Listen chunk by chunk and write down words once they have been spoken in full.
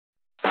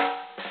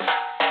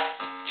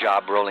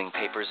Job Rolling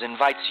Papers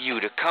invites you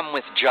to come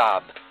with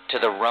Job to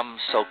the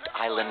rum-soaked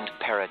island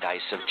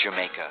paradise of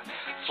Jamaica,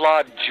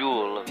 flawed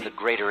jewel of the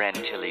greater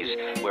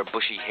Antilles, where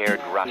bushy-haired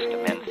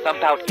Rasta men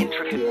thump out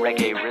intricate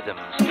reggae rhythms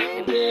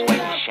in the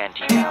sweaty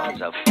shanty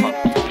towns of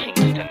funky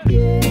Kingston.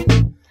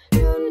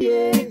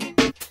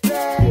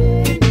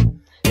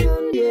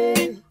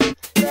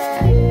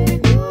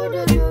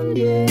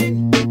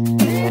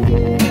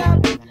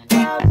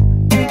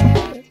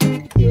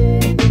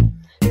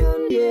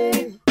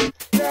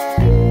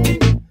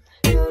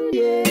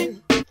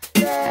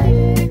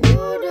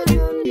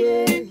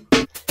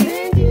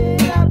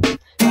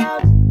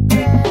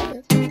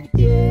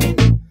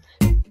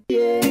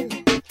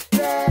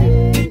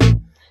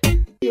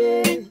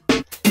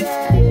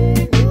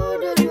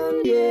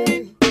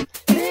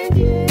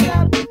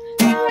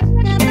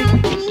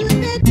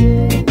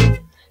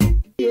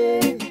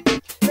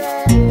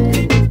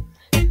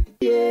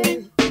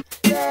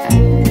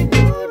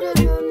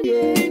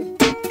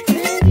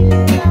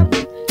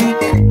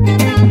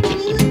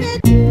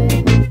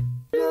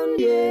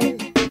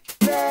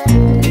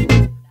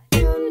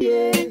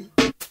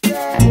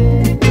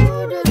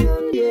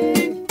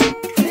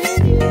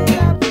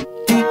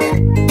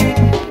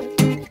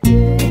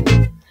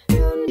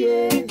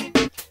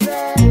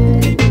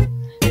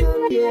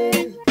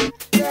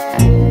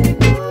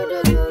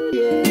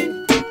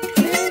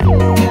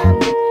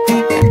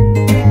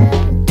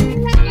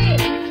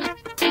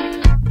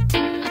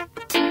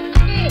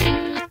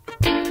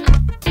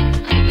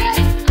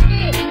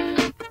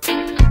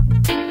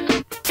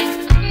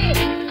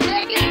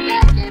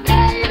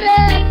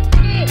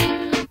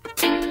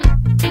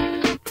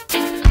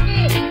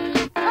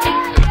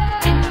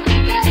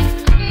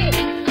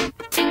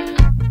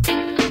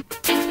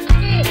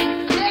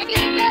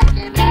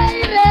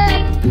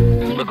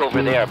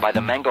 There by the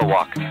Mango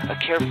Walk, a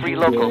carefree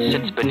local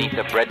sits beneath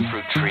a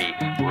breadfruit tree,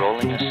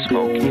 rolling a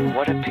smoke in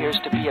what appears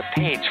to be a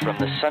page from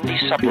the Sunday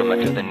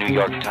supplement of the New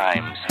York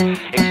Times.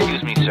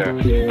 Excuse me, sir.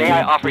 May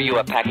I offer you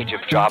a package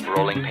of Job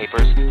Rolling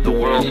Papers, the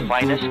world's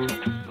finest?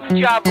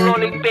 Job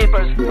Rolling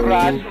Papers,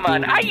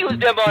 Rasman. I use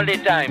them all the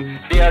time.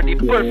 They are the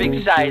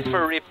perfect size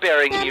for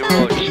repairing the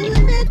roach.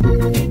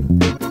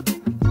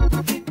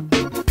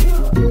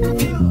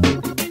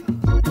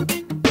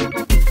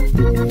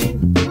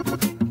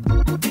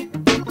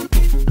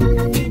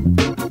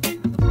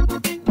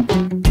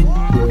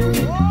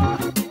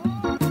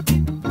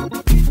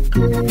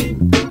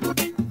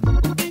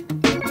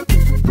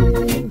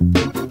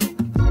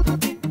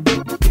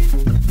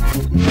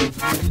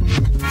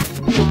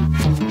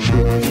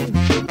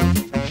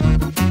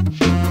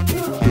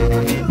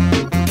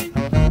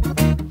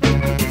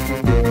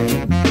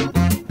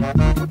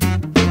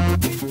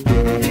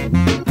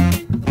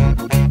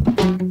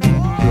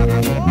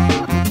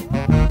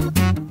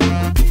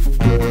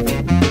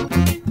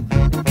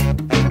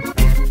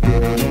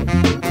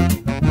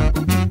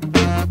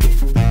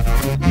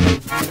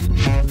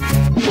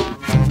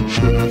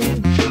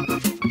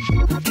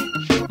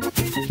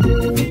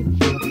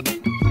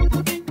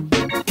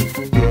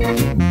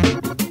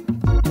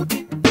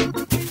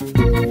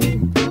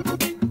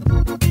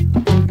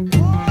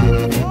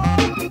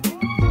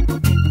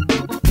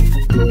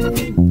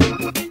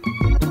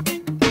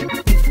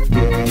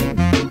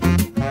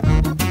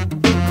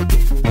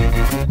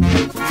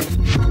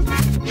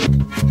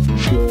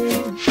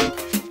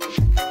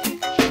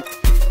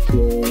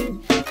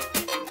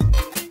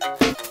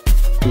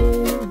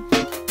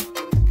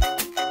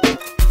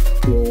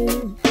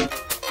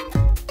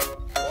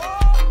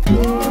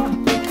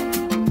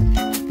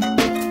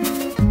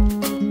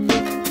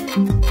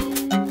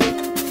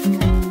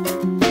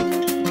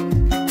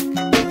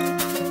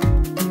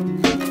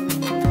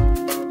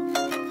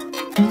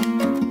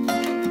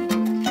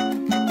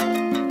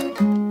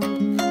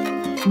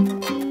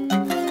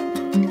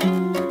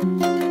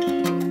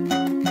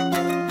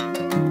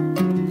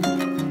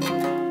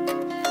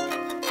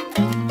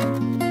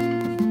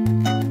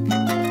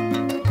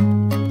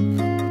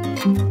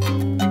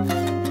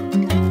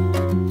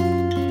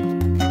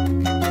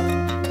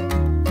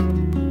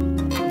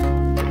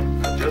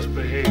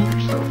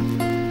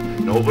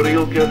 Nobody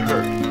will get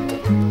hurt.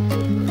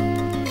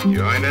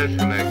 Join us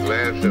in a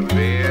glass of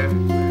beer.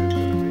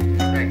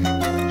 Hey,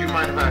 do you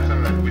mind if I have some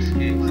of that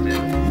whiskey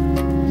instead?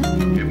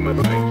 Give him a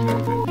drink,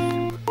 something.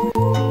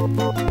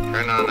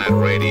 Turn on that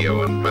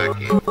radio and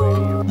back in.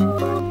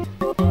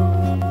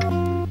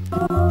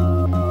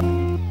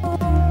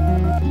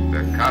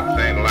 The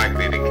cops ain't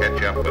likely to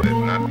catch up with us,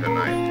 not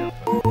tonight.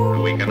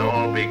 We can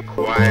all be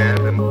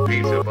quiet and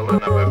peaceable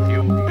and have a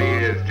few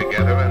beers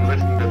together and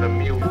listen to the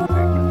music.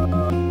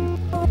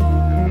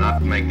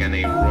 Not make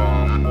any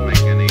wrong, not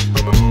make any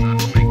wrong,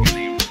 not make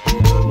any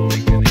wrong, not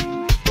make any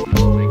wrong,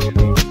 not make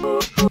any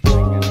wrong,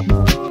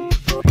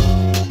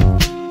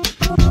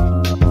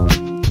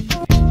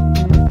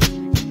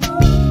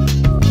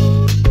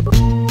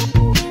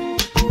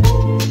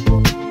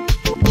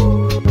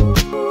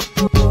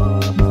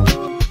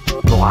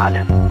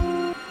 Moralen.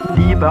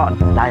 Lige børn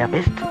leger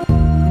bedst,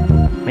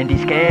 men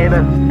de skæve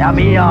er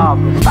mere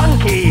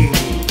funky.